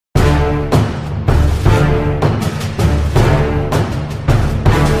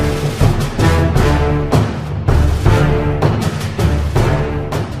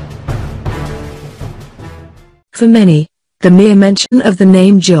For many, the mere mention of the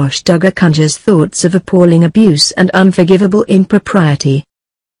name Josh Duggar conjures thoughts of appalling abuse and unforgivable impropriety.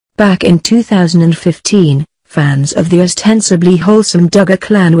 Back in 2015, fans of the ostensibly wholesome Duggar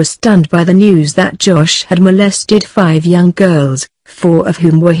clan were stunned by the news that Josh had molested 5 young girls, 4 of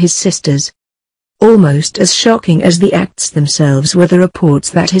whom were his sisters. Almost as shocking as the acts themselves were the reports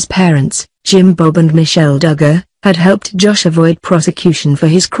that his parents, Jim Bob and Michelle Duggar, had helped Josh avoid prosecution for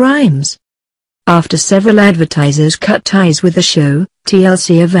his crimes. After several advertisers cut ties with the show,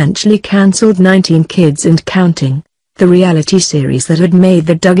 TLC eventually cancelled 19 Kids and Counting, the reality series that had made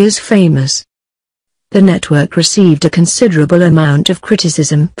the Duggars famous. The network received a considerable amount of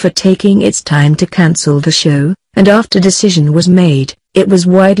criticism for taking its time to cancel the show, and after decision was made, it was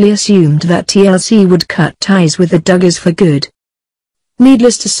widely assumed that TLC would cut ties with the Duggars for good.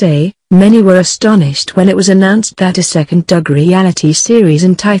 Needless to say, many were astonished when it was announced that a second Duggar reality series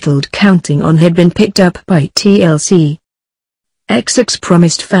entitled Counting On had been picked up by TLC. XX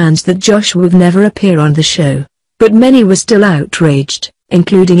promised fans that Josh would never appear on the show, but many were still outraged,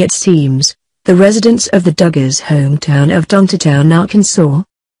 including, it seems, the residents of the Duggars' hometown of Tontitown, Arkansas.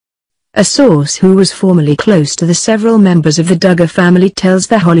 A source who was formerly close to the several members of the Duggar family tells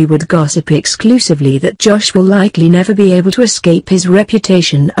The Hollywood Gossip exclusively that Josh will likely never be able to escape his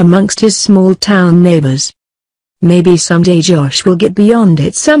reputation amongst his small-town neighbors. Maybe someday Josh will get beyond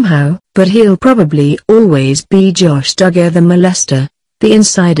it somehow, but he'll probably always be Josh Duggar the molester, the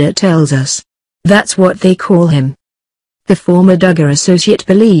insider tells us. That's what they call him. The former Duggar associate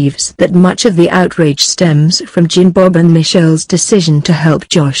believes that much of the outrage stems from Jim Bob and Michelle's decision to help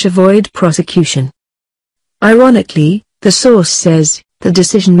Josh avoid prosecution. Ironically, the source says, the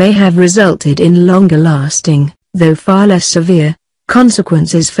decision may have resulted in longer-lasting, though far less severe,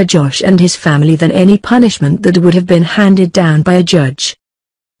 consequences for Josh and his family than any punishment that would have been handed down by a judge.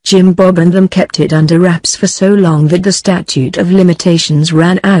 Jim Bob and them kept it under wraps for so long that the statute of limitations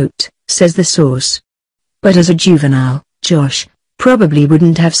ran out, says the source. But as a juvenile, Josh probably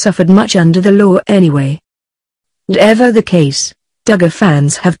wouldn't have suffered much under the law anyway. Whatever the case, Duggar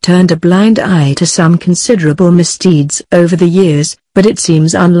fans have turned a blind eye to some considerable misdeeds over the years, but it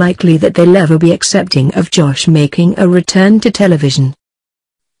seems unlikely that they'll ever be accepting of Josh making a return to television.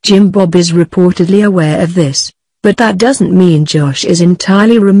 Jim Bob is reportedly aware of this, but that doesn't mean Josh is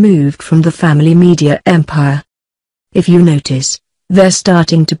entirely removed from the family media empire. If you notice, they're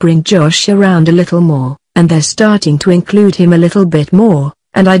starting to bring Josh around a little more, and they're starting to include him a little bit more,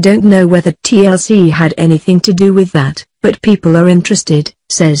 and I don't know whether TLC had anything to do with that, but people are interested,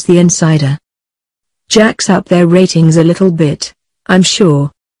 says the insider. Jacks up their ratings a little bit, I'm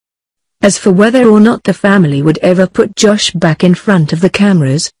sure. As for whether or not the family would ever put Josh back in front of the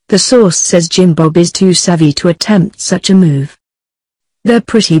cameras, the source says Jim Bob is too savvy to attempt such a move. They're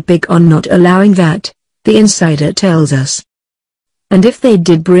pretty big on not allowing that, the insider tells us. And if they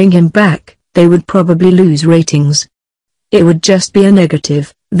did bring him back, they would probably lose ratings. It would just be a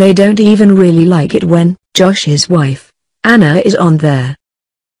negative. They don't even really like it when Josh's wife, Anna, is on there.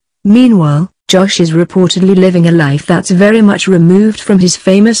 Meanwhile, Josh is reportedly living a life that's very much removed from his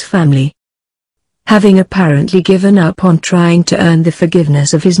famous family. Having apparently given up on trying to earn the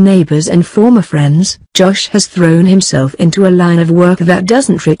forgiveness of his neighbors and former friends, Josh has thrown himself into a line of work that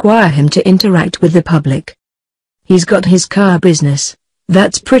doesn't require him to interact with the public. He's got his car business.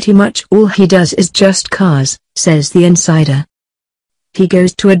 That's pretty much all he does is just cars, says the insider. He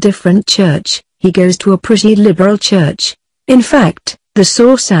goes to a different church. He goes to a pretty liberal church. In fact, the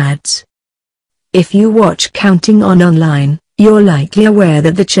source adds, if you watch Counting On online, you're likely aware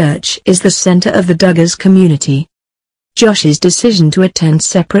that the church is the center of the Duggars community. Josh's decision to attend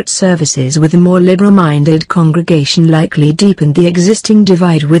separate services with a more liberal-minded congregation likely deepened the existing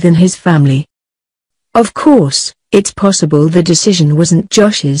divide within his family. Of course, it's possible the decision wasn't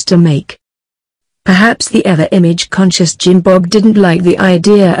Josh's to make. Perhaps the ever image-conscious Jim Bob didn't like the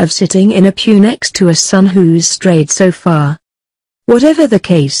idea of sitting in a pew next to a son who's strayed so far. Whatever the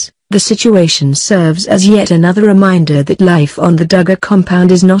case, the situation serves as yet another reminder that life on the Duggar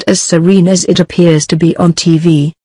compound is not as serene as it appears to be on TV.